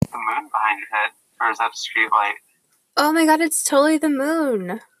hit? Or is that a street light? Oh my god, it's totally the moon.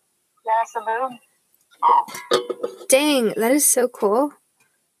 Yeah, it's the moon. Oh. Dang, that is so cool.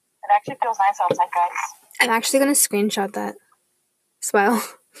 It actually feels nice outside, guys. I'm actually going to screenshot that as well.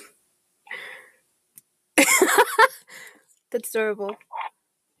 That's adorable.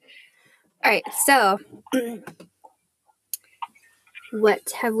 Alright, so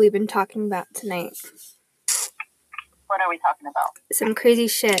what have we been talking about tonight? What are we talking about? Some crazy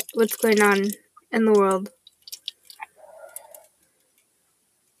shit. What's going on in the world?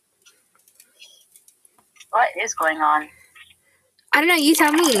 What is going on? I don't know, you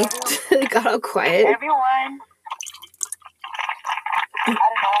tell me. It got all quiet. Everyone. I don't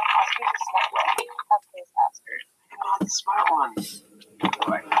know. Oscar's a smart one. That plays Oscar. I'm not the smart one.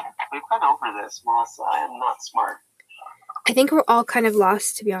 We've gone over this, Melissa. I am not smart. I think we're all kind of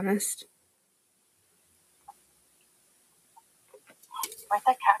lost, to be honest. Where'd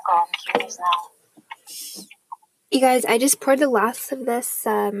that cat go? I'm curious now. You guys, I just poured the last of this,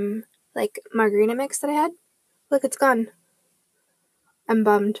 margarita mix that I had. Look, it's gone. I'm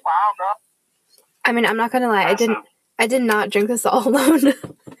bummed. Wow, bro. I mean, I'm not gonna lie. I did not drink this all alone.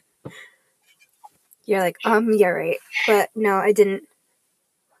 You're like, yeah, right. But no, I didn't.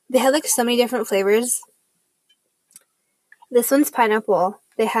 They had like so many different flavors. This one's pineapple.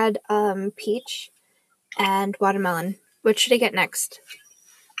 They had peach and watermelon. What should I get next?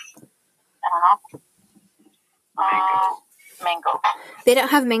 I don't know. Mango. They don't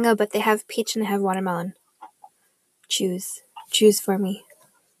have mango, but they have peach and they have watermelon. Choose. Choose for me.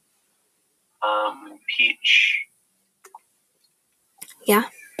 Peach. Yeah,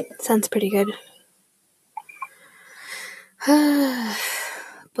 sounds pretty good.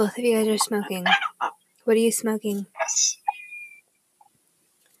 Both of you guys are smoking. What are you smoking? Yes.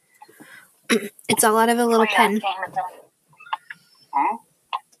 It's all out of a little pen. Hmm?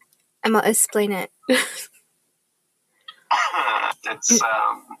 I'm gonna explain it. It's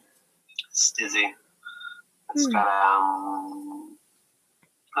Stizzy. It's got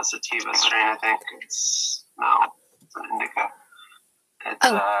a sativa strain, I think. It's an indica. It's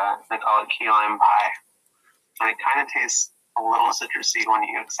they call it key lime pie. And it kind of tastes a little citrusy when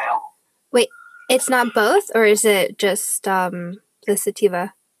you exhale. Wait, it's not both, or is it just the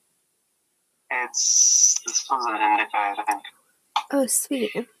sativa? This one's an indica, I think. Oh,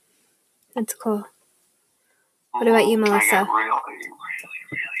 sweet. That's cool. What about you, Melissa? I get really,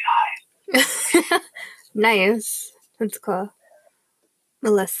 really, really high. Nice. That's cool.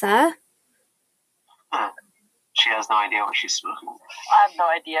 Melissa? She has no idea what she's smoking. I have no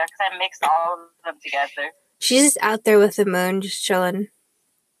idea because I mixed all of them together. She's just out there with the moon, just chilling.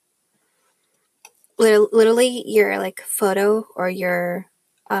 Literally, your like photo or your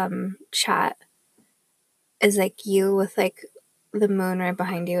chat is like you with like the moon right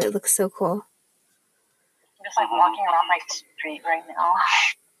behind you. It looks so cool. I'm just like walking around my street right now.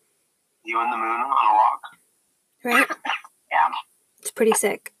 You and the moon on a walk. Right? Yeah. It's pretty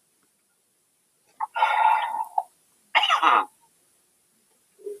sick.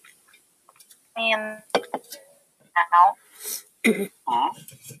 And now.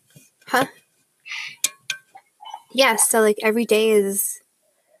 Huh? Yeah, so like every day is,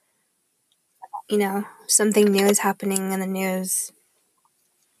 something new is happening in the news.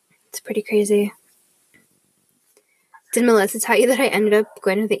 It's pretty crazy. Did Melissa tell you that I ended up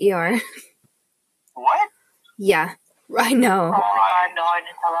going to the ER? What? Yeah, I know. Oh my god, no, I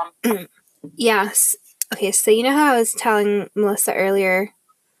didn't tell him. Yes. Okay, so you know how I was telling Melissa earlier?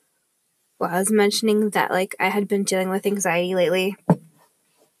 Well, I was mentioning that like I had been dealing with anxiety lately.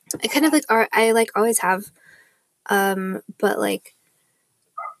 I kind of always have. But like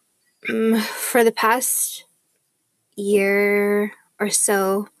for the past year or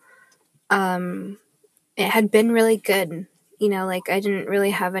so, it had been really good. Like I didn't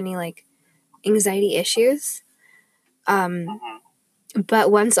really have any like anxiety issues.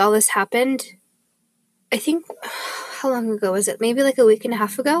 But once all this happened, I think, how long ago was it? Maybe like a week and a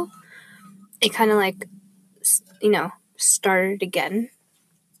half ago, it kind of like, started again,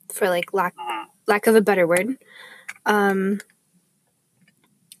 for like lack of a better word.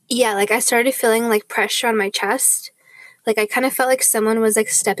 Yeah, like I started feeling like pressure on my chest. Like I kind of felt like someone was like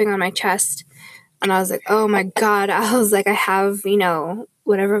stepping on my chest. And I was like, oh my God. I was like, I have,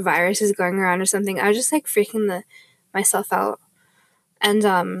 whatever virus is going around or something. I was just like freaking myself out. And,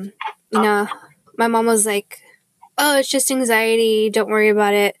 my mom was like, oh, it's just anxiety. Don't worry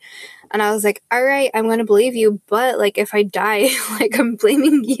about it. And I was like, all right, I'm going to believe you. But like, if I die, like I'm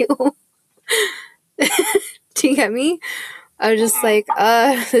blaming you. Do you get me? I was just like,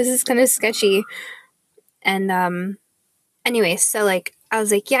 this is kind of sketchy. And, anyway, so like, I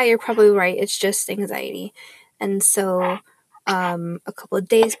was like, yeah, you're probably right. It's just anxiety. And so a couple of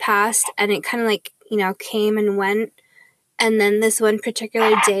days passed, and it kind of like, came and went. And then this one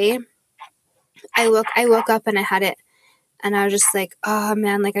particular day, I woke up and I had it, and I was just like, oh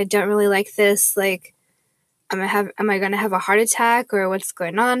man, like I don't really like this. Like, am I gonna have a heart attack or what's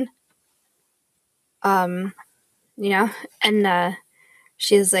going on? And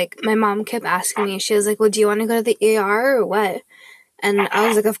she was like, my mom kept asking me. She was like, well, do you want to go to the ER or what? And I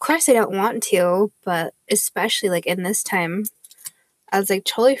was like, of course I don't want to, but especially like in this time, I was like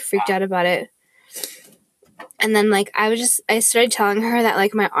totally freaked out about it. And then like I started telling her that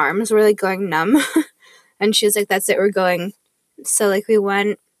like my arms were like going numb. And she was like, that's it, we're going. So like we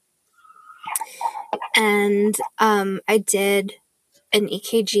went, and I did an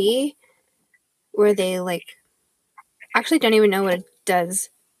EKG where they like actually don't even know what it does.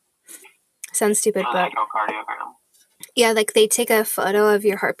 Sounds stupid, but Echocardiogram. yeah, like they take a photo of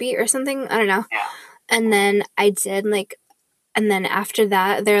your heartbeat or something. I don't know. Yeah. And then I did and then after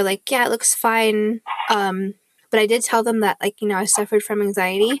that, they're like, yeah, it looks fine. But I did tell them that like, I suffered from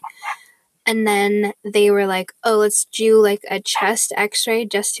anxiety. And then they were like, oh, let's do like a chest x-ray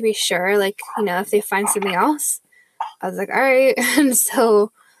just to be sure, like, if they find something else. I was like, all right. And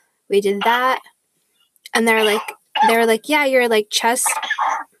so we did that. And they were like, yeah, your like chest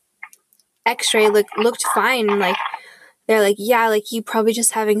x-ray looked fine. Like, they're like, yeah, like you probably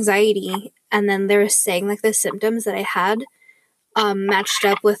just have anxiety. And then they were saying like the symptoms that I had matched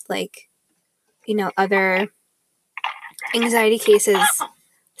up with like, other anxiety cases.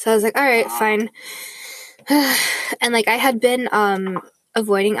 So I was like, all right, fine. And like I had been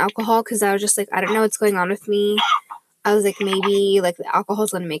avoiding alcohol because I was just like, I don't know what's going on with me. I was like, maybe like the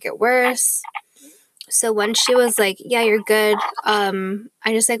alcohol's gonna make it worse. So when she was like, yeah, you're good, I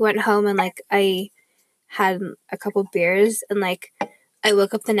just like went home and like I had a couple beers and like I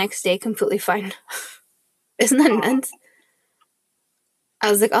woke up the next day completely fine. Isn't that nuts? I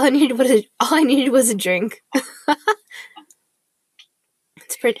was like, all I needed was a drink.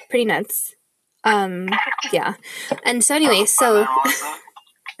 It's pretty nuts. Yeah. And so anyway, so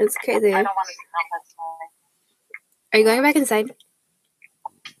it's crazy. I don't want to be on that side. Are you going back inside?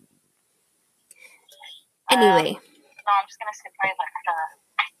 Anyway. No, I'm just gonna skip right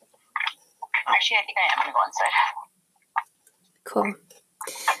actually, I think I am gonna go inside. Cool.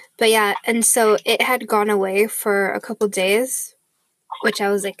 But yeah, and so it had gone away for a couple days, which I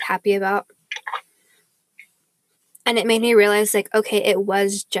was like happy about. And it made me realize like, okay, it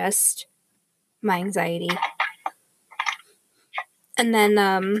was just my anxiety. And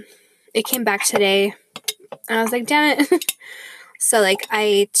then it came back today and I was like, damn it. So like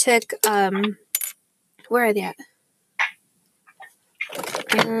I took where are they at?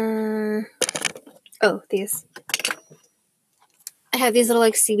 These. I have these little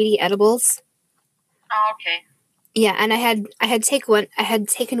like CBD edibles. Oh, okay. Yeah, and I had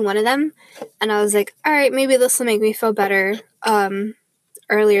taken one of them, and I was like, all right, maybe this will make me feel better.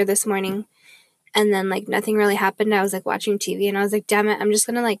 Earlier this morning, and then like nothing really happened. I was like watching TV, and I was like, damn it, I'm just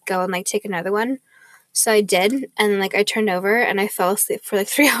gonna like go and like take another one. So I did, and like I turned over and I fell asleep for like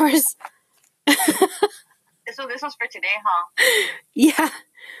 3 hours. This was for today, huh? Yeah.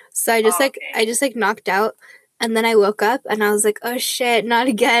 So I just like knocked out, and then I woke up and I was like, oh shit, not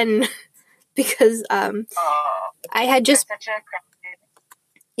again. Because I had just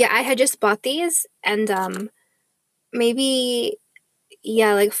bought these, and maybe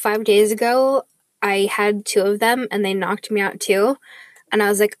like 5 days ago I had 2 of them and they knocked me out too, and I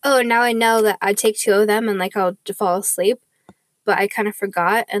was like, oh, now I know that I take 2 of them and like I'll fall asleep, but I kind of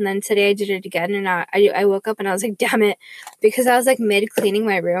forgot. And then today I did it again, and I woke up and I was like, damn it, because I was like mid cleaning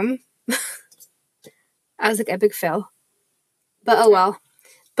my room. I was like, epic fail, but oh well.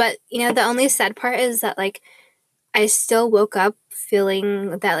 But, the only sad part is that, like, I still woke up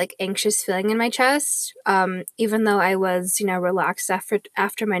feeling that, like, anxious feeling in my chest, even though I was, relaxed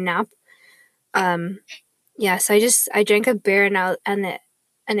after my nap. Yeah, so I drank a beer and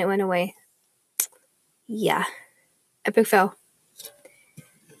it went away. Yeah. Epic fail.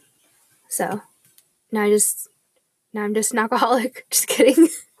 So, now I'm just an alcoholic. Just kidding.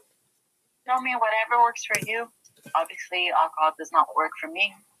 I mean, whatever works for you. Obviously, alcohol does not work for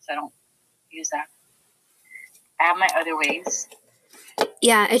me, so I don't use that. I have my other ways.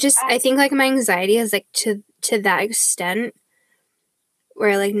 Yeah, I think like my anxiety is like to that extent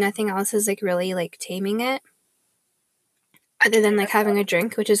where like nothing else is like really like taming it, other than like having a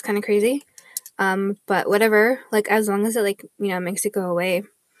drink, which is kind of crazy. But whatever, like as long as it like makes it go away.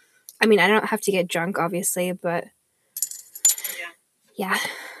 I mean, I don't have to get drunk, obviously, but yeah.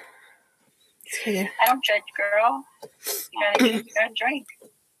 Okay. I don't judge, girl. You gotta drink.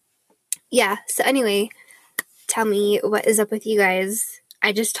 Yeah, so anyway, tell me what is up with you guys.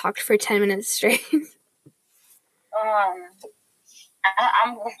 I just talked for 10 minutes straight. I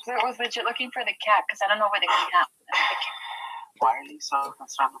was legit looking for the cat because I don't know where the cat. Why are you so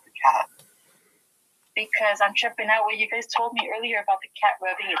concerned with the cat? Because I'm tripping out what you guys told me earlier about the cat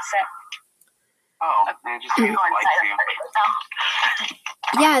rubbing its scent. Oh, it just means it likes you.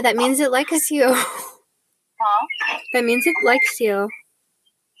 Yeah, that means it likes you. Huh? That means it likes you.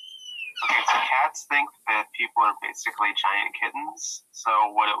 Okay, so cats think that people are basically giant kittens. So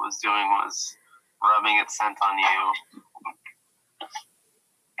what it was doing was rubbing its scent on you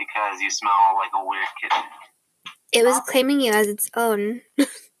because you smell like a weird kitten. It was claiming you as its own.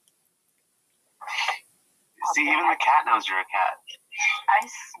 See, even the cat knows you're a cat. I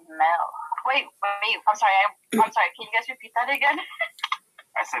smell. Wait. I'm sorry. I'm sorry. Can you guys repeat that again?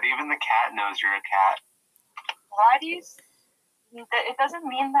 I said even the cat knows you're a cat. Why do you? It doesn't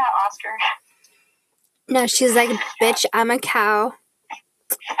mean that, Oscar. No, she's like, bitch, I'm a cow.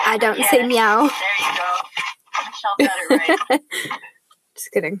 I don't say meow. There you go. Michelle got it right.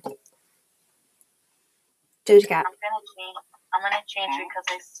 Just kidding. Doja Cat. I'm gonna change it because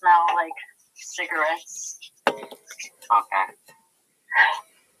I smell like cigarettes. Okay.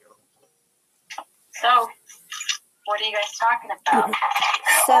 So, what are you guys talking about?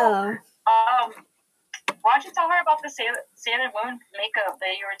 So, why don't you tell her about the Sailor Moon makeup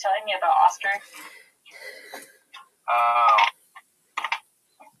that you were telling me about, Oscar?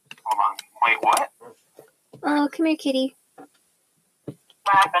 Hold on. Wait, what? oh, come here, kitty. What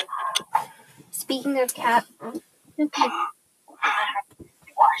happened? Speaking of cat,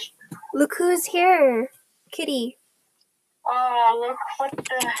 Wash. look who's here. Kitty. Oh, look what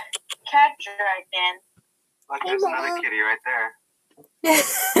the cat dragged in. Look, there's another kitty right there.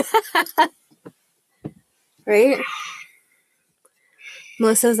 Right?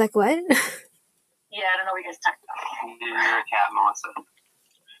 Melissa's like, what? Yeah, I don't know what you guys talking about. You're a cat, Melissa.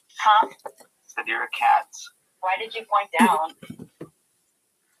 Huh? Said you're a cat. Why did you point down?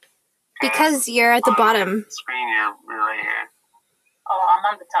 Because you're at the bottom. Screen, you're right here. Oh, I'm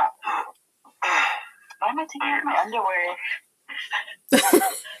on the top. Why am I taking off my underwear?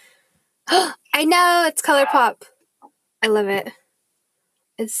 I know, it's ColourPop. I love it.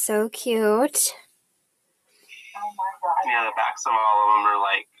 It's so cute. Oh my god. Yeah, the backs of all of them are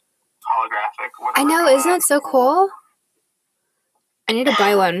like holographic. I know, isn't it so cool? I need to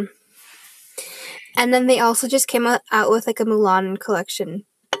buy one. And then they also just came out with like a Mulan collection.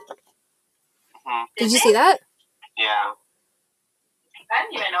 Mm-hmm. Did you see that? Yeah. I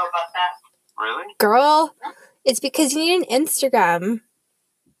didn't even know about that. Really? Girl, it's because you need an Instagram.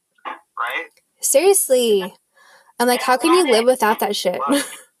 Right? Seriously. I'm like, how can you live without that shit? Look.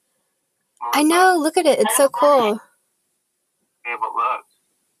 I know, look at it. It's so cool. Yeah, but look.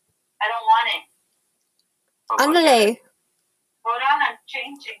 I don't want it. But look at it. Andale. Hold on, I'm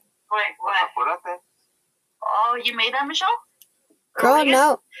changing. Wait, what? What up there? Oh, you made that, Michelle? Girl, Rodriguez?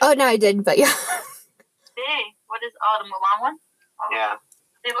 no. Oh, no, I did, but yeah. Hey, what is, the Mulan one? Oh, Yeah.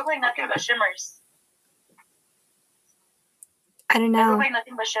 They look like nothing but shimmers. I don't They look know. like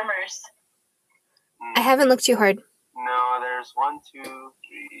nothing but shimmers. I haven't looked too hard. No, there's 1, 2,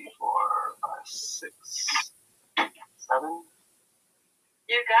 3, 4, 5, 6, 7.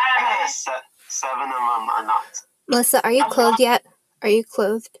 You got it. 7 of them are not. Melissa, are you clothed yet? Are you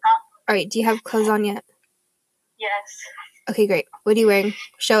clothed? Huh? Alright, do you have clothes on yet? Yes. Okay, great. What are you wearing?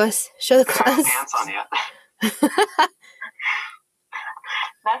 Show us. Show the I don't have clothes. pants on yet.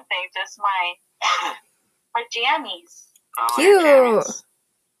 Nothing, just my jammies. Oh, Cute. your jammies.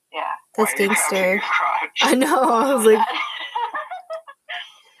 Yeah. That's Why are you grabbing gangster. your crotch? I know. I was like,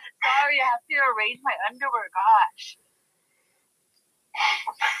 Sorry, I have to arrange my underwear. Gosh.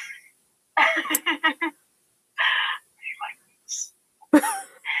 What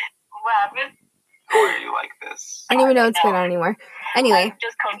happened? Why are you like this? I don't even know what's going on anymore. Anyway, I'm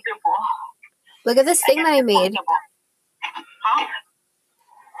just comfortable. look at this thing that I made. Huh?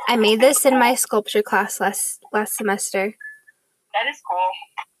 I made this in my sculpture class last semester. That is cool.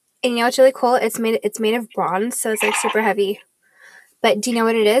 And you know what's really cool? It's made of bronze, so it's like super heavy. But do you know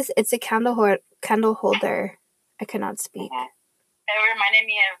what it is? It's a candle holder. I cannot speak. Mhm. It reminded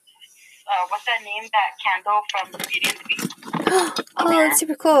me of what's that name? That candle from Beauty and the Beast. Oh, that's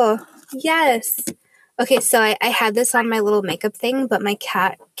super cool. Yes. Okay, so I had this on my little makeup thing, but my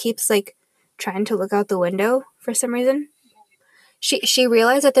cat keeps like trying to look out the window for some reason. She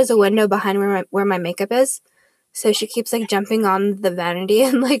realized that there's a window behind where my makeup is, so she keeps like jumping on the vanity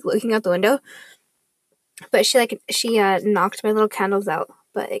and like looking out the window. But she knocked my little candles out,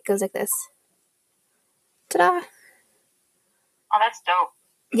 but it goes like this. Ta-da! Oh, that's dope.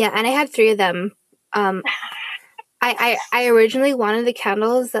 Yeah, and I had 3 of them. I originally wanted the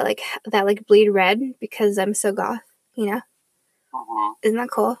candles that like bleed red because I'm so goth, you know? Mm-hmm. Isn't that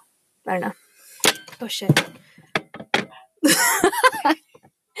cool? I don't know. Oh shit.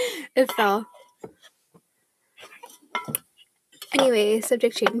 It fell. Anyway,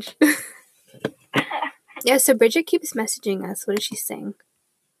 subject change. Yeah, so Bridget keeps messaging us. What is she saying?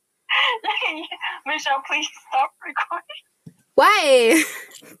 Michelle, please stop recording. Why?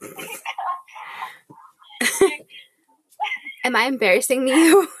 Am I embarrassing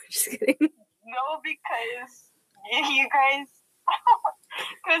you? Just kidding. No, because you guys,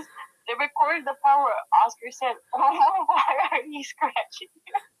 because they recorded the part where Oscar said, "Oh, why are you scratching?"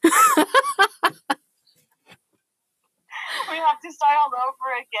 We have to start all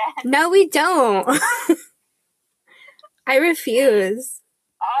over again. No, we don't. I refuse.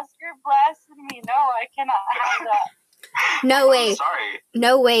 Oscar blasted me. No, I cannot have that. No, wait. Sorry.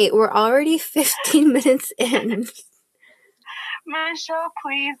 No, wait. We're already 15 minutes in. Michelle,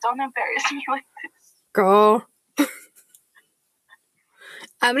 please don't embarrass me like this. Girl.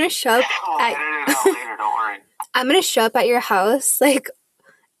 I'm gonna show up We'll edit it out later, don't worry. I'm gonna show up at your house, like,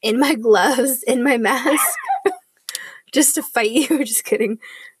 in my gloves, in my mask, just to fight you. Just kidding.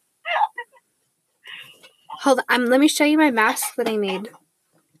 Hold on, let me show you my mask that I made. Damn,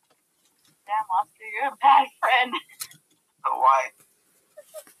 Oscar, you're a bad friend. But why?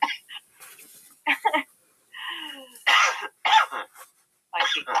 I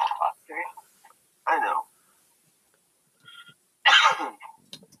hate that, Oscar. I know.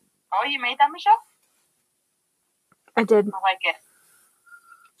 Oh, you made that, Michelle? I did. I like it.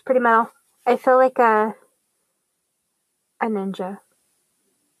 It's pretty metal. I feel like a ninja.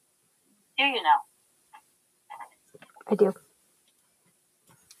 Do you know? I do.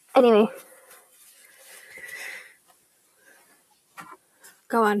 Anyway.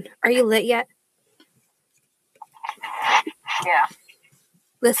 Go on. Are you lit yet? Yeah.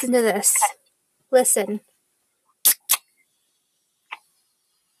 Listen to this. Listen.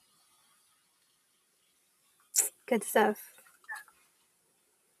 Good stuff.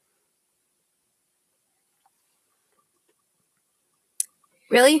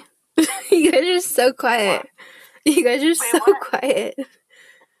 Really? You guys are so quiet. You guys are so what? quiet.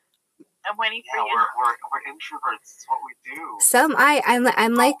 I'm waiting for Yeah, you. we're introverts. It's what we do.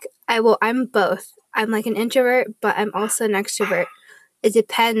 I'm both. I'm like an introvert, but I'm also an extrovert. It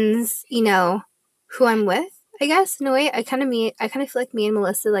depends, you know, who I'm with. I guess in a way, I kind of feel like me and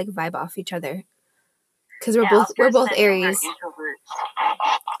Melissa like vibe off each other because we're both said Aries. you're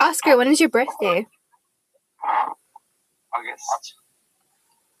introverts. Oscar, when is your birthday? August.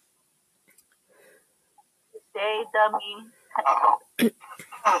 Day, dummy. Uh-oh.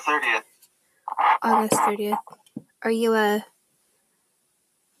 30th. August 30th. Are you a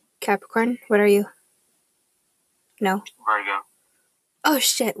Capricorn? What are you? No. Virgo. Oh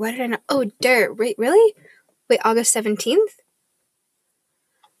shit! Why did I not? Oh, dirt. Wait, really? Wait, August 17th?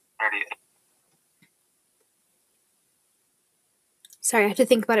 30th. Sorry, I had to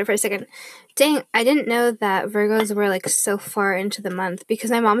think about it for a second. Dang, I didn't know that Virgos were like so far into the month because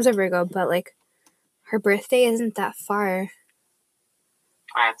my mom's a Virgo, but like her birthday isn't that far.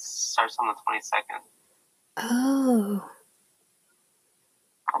 It starts on the 22nd. Oh.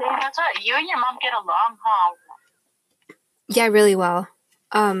 See, that's right. You and your mom get along, huh? Yeah, really well.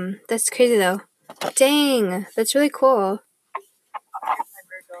 That's crazy though. Dang, that's really cool.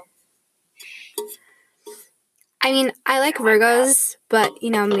 I mean, I like Virgos, but, you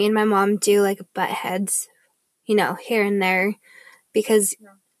know, me and my mom do, like, butt heads, you know, here and there, because,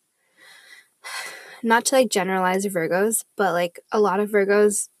 not to, like, generalize Virgos, but, like, a lot of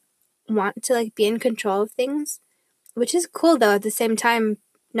Virgos want to, like, be in control of things, which is cool, though, at the same time.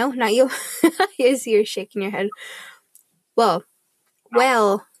 No, not you. I see you're shaking your head. Well,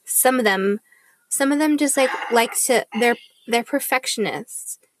 some of them just, like to, they're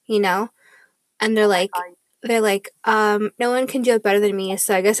perfectionists, you know, and they're like, no one can do it better than me,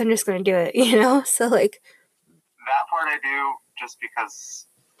 so I guess I'm just gonna do it, you know? So, like... That part I do just because,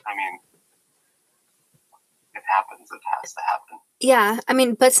 I mean, it happens. It has to happen. Yeah, I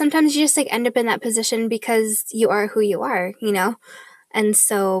mean, but sometimes you just, like, end up in that position because you are who you are, you know? And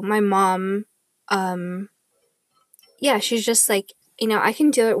so my mom, yeah, she's just like, you know, I can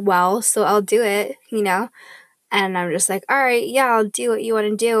do it well, so I'll do it, you know? And I'm just like, all right, yeah, I'll do what you want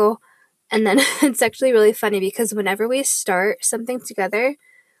to do. And then it's actually really funny because whenever we start something together,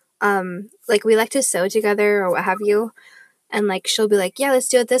 like we like to sew together or what have you, and like she'll be like, yeah, let's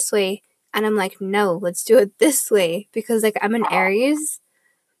do it this way. And I'm like, no, let's do it this way. Because like I'm an Aries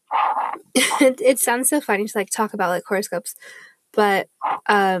it sounds so funny to like talk about like horoscopes, but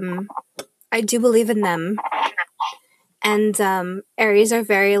I do believe in them. And Aries are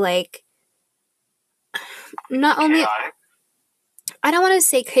very like not only Chaotic. I don't want to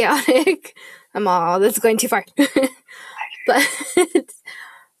say chaotic. That's going too far. but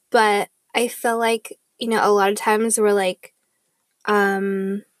but I feel like, you know, a lot of times we're like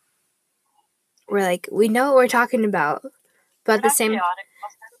we know what we're talking about, but at the same chaotic.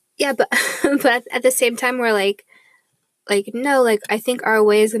 yeah, but but at the same time we're like no, like I think our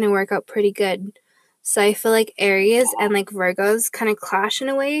way is going to work out pretty good. So I feel like Aries and like Virgos kind of clash in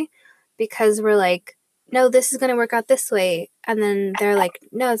a way because we're like, no, this is going to work out this way, and then they're like,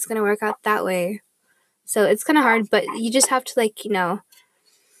 no, it's going to work out that way. So it's kind of hard, but you just have to like, you know,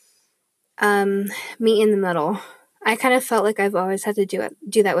 meet in the middle. I kind of felt like I've always had to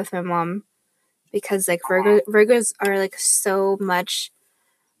do that with my mom because like Virgos are like so much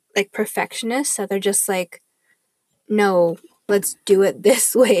like perfectionists that they're just like, no, let's do it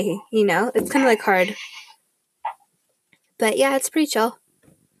this way, you know? It's kind of like hard. But yeah, it's pretty chill.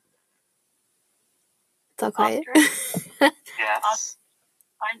 It's all quiet. Yes.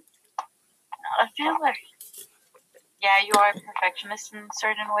 I feel like, yeah, you are a perfectionist in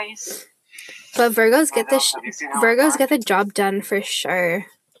certain ways. But Virgos get Have you seen how it Virgos works? get the job done for sure.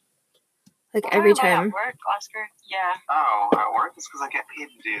 Like Oh, every what, at time. work, Oscar? Yeah. Oh, at work? It's because I get paid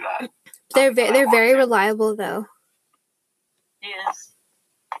to do that. They're very reliable though. He is.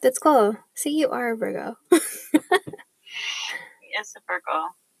 That's cool. See, you are a Virgo. He is a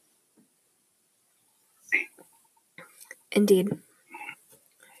Virgo. See. Indeed.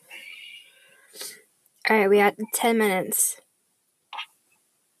 All right, we had 10 minutes.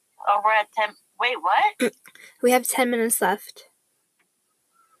 Oh, we're at 10. Wait, what? We have 10 minutes left.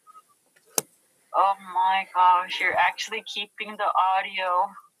 Oh my gosh, you're actually keeping the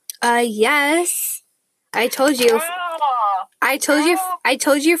audio. Yes. I told you. Girl, I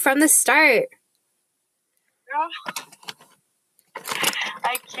told you from the start. girl.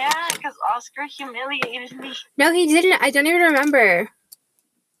 I can't because Oscar humiliated me. No, he didn't. I don't even remember.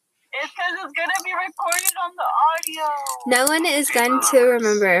 It's because it's going to be recorded on the audio. No one is going to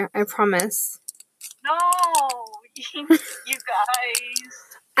remember. I promise. No, you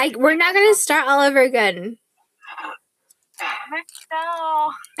guys. We're not going to start all over again.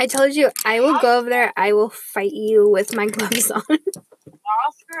 No. I told you, I will go over there. I will fight you with my gloves on.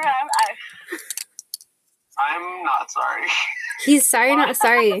 Oscar, I'm not sorry. He's sorry, not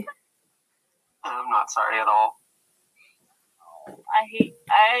sorry. I'm not sorry at all. I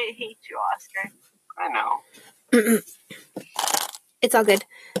hate you, Oscar. I know. It's all good.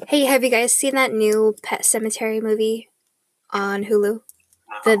 Hey, have you guys seen that new Pet Sematary movie on Hulu?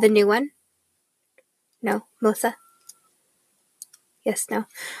 No. The new one? No? Melissa? Yes, no?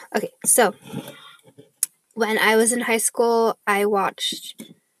 Okay, so when I was in high school, I read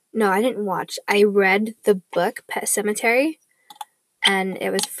the book Pet Sematary, and it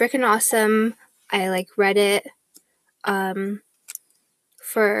was freaking awesome. I like read it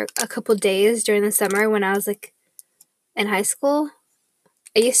for a couple days during the summer when I was like in high school.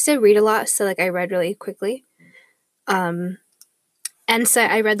 I used to read a lot, so like I read really quickly. And so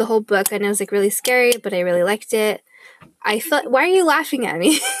I read the whole book, and it was like really scary, but I really liked it. Why are you laughing at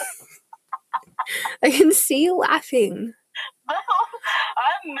me? I can see you laughing.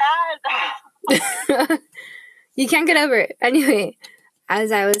 I'm mad. You can't get over it. Anyway,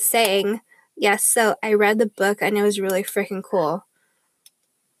 as I was saying, yes, so I read the book and it was really freaking cool.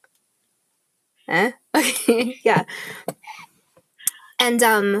 Okay, yeah. And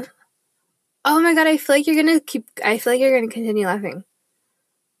oh my god, I feel like you're gonna continue laughing.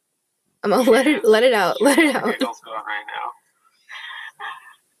 I'm gonna let it out. Let it out. Giggles going right now.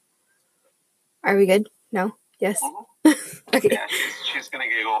 Are we good? No? Yes? Mhm. Okay. Yeah, she's gonna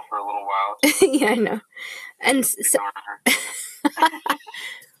giggle for a little while. Yeah, I know. And Ignore her.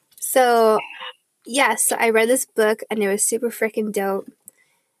 so I read this book and it was super freaking dope.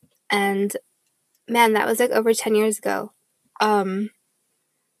 And man, that was like over 10 years ago. And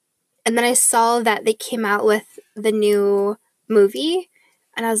then I saw that they came out with the new movie,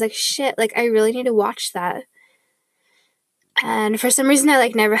 and I was like, shit, like I really need to watch that. And for some reason I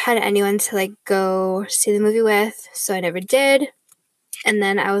like never had anyone to like go see the movie with, so I never did. And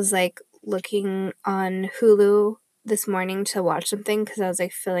then I was like looking on Hulu this morning to watch something because I was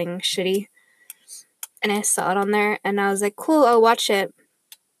like feeling shitty. And I saw it on there and I was like, cool, I'll watch it.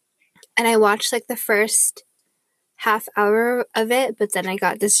 And I watched like the first half hour of it, but then I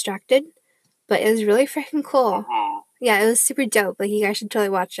got distracted. But it was really freaking cool. Mm-hmm. Yeah, it was super dope. Like, you guys should totally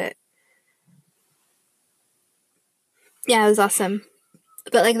watch it. Yeah, it was awesome.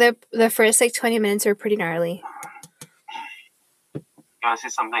 But like the first like 20 minutes are pretty gnarly. You want to see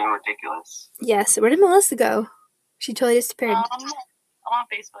something ridiculous? Yes. Where did Melissa go? She totally disappeared. I'm on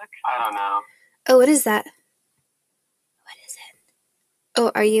Facebook. I don't know. Oh, what is that? What is it?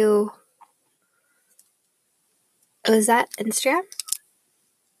 Oh, are you... Oh, is that Instagram?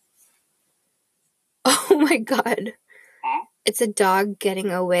 Oh my god. Hmm? It's a dog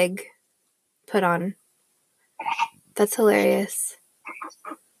getting a wig put on. That's hilarious.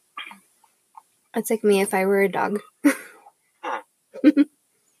 That's like me if I were a dog.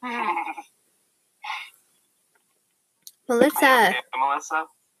 Melissa, Yeah, Melissa?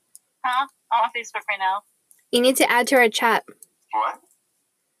 Huh? I'm on Facebook right now. you need to add to our chat. What?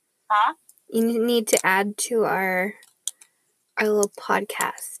 Huh? You need to add to our little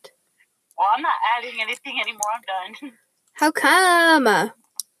podcast. Well, I'm not adding anything anymore. I'm done. How come? This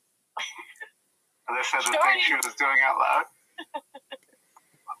is the thing she was doing out loud.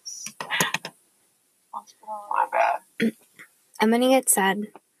 My bad. I'm gonna get sad.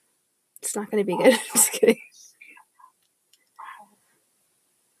 It's not gonna be good. Just kidding.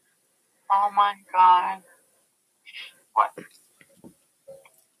 Oh my god. What?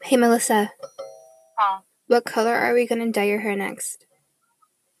 Hey, Melissa. Huh? What color are we gonna dye your hair next?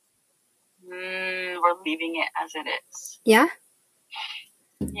 We're leaving it as it is. Yeah?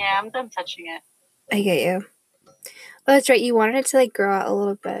 Yeah, I'm done touching it. I get you. Oh, that's right. You wanted it to like grow out a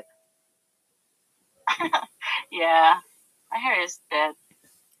little bit. Yeah. My hair is dead.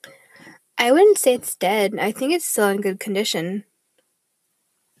 I wouldn't say it's dead. I think it's still in good condition.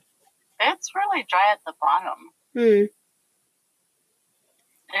 It's really dry at the bottom. Hmm.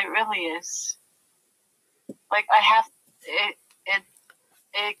 It really is. Like I have it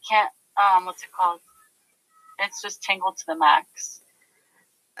can't what's it called? It's just tangled to the max.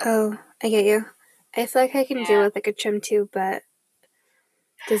 Oh, I get you. I feel like I can do Yeah. with like a trim too, but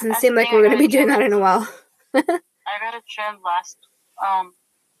doesn't That's seem the like thing, we're I gonna be gotta doing trim that in a while. I got it trimmed last I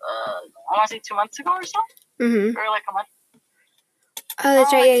want to say 2 months ago or so, Mm-hmm. or like a month. Oh,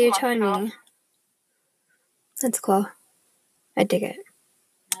 that's Oh, right. like Yeah, 2 you're months telling ago. me. That's cool. I dig it.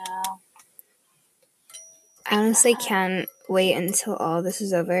 Yeah. I honestly can't wait until all this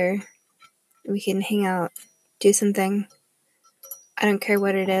is over. We can hang out, do something. I don't care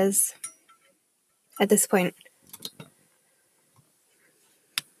what it is at this point.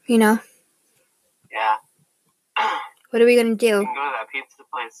 You know? Yeah. What are we gonna do? You can go to that pizza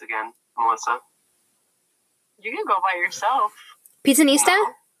place again, Melissa. You can go by yourself. Pizzanista? No.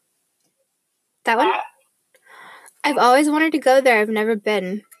 That one? Yeah, I've always wanted to go there. I've never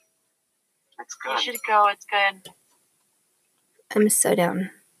been. it's You good. should go. It's good. I'm so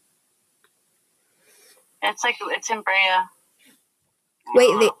down. It's in Brea.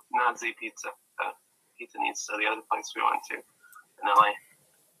 Wait, they- Not Z Pizza. Pizza Nista, the other place we went to in LA.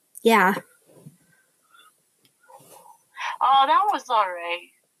 Yeah. Oh, that was alright.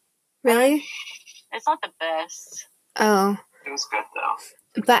 Really? It's not the best. Oh. It was good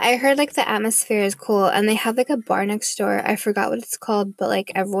though. But I heard like the atmosphere is cool and they have like a bar next door. I forgot what it's called, but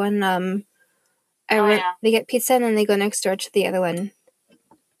like everyone yeah. they get pizza and then they go next door to the other one.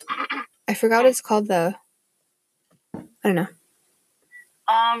 I forgot what it's called though. I don't know.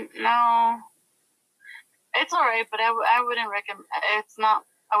 No. It's alright, but I wouldn't recommend. It's not.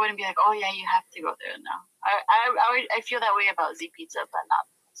 I wouldn't be like, oh yeah, you have to go there. No. I feel that way about Z Pizza, but not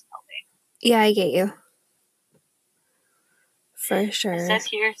personally. Yeah, I get you. For sure. It says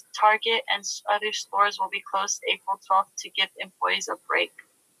here, Target and other stores will be closed April 12th to give employees a break.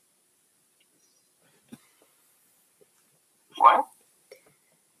 What?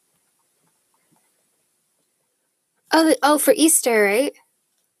 Oh, for Easter, right?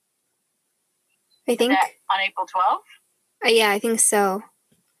 I think. That on April 12th? Yeah, I think so.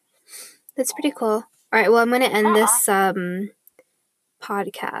 That's pretty cool. All right, well, I'm going to end this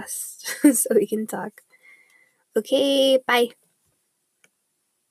podcast so we can talk. Okay, bye.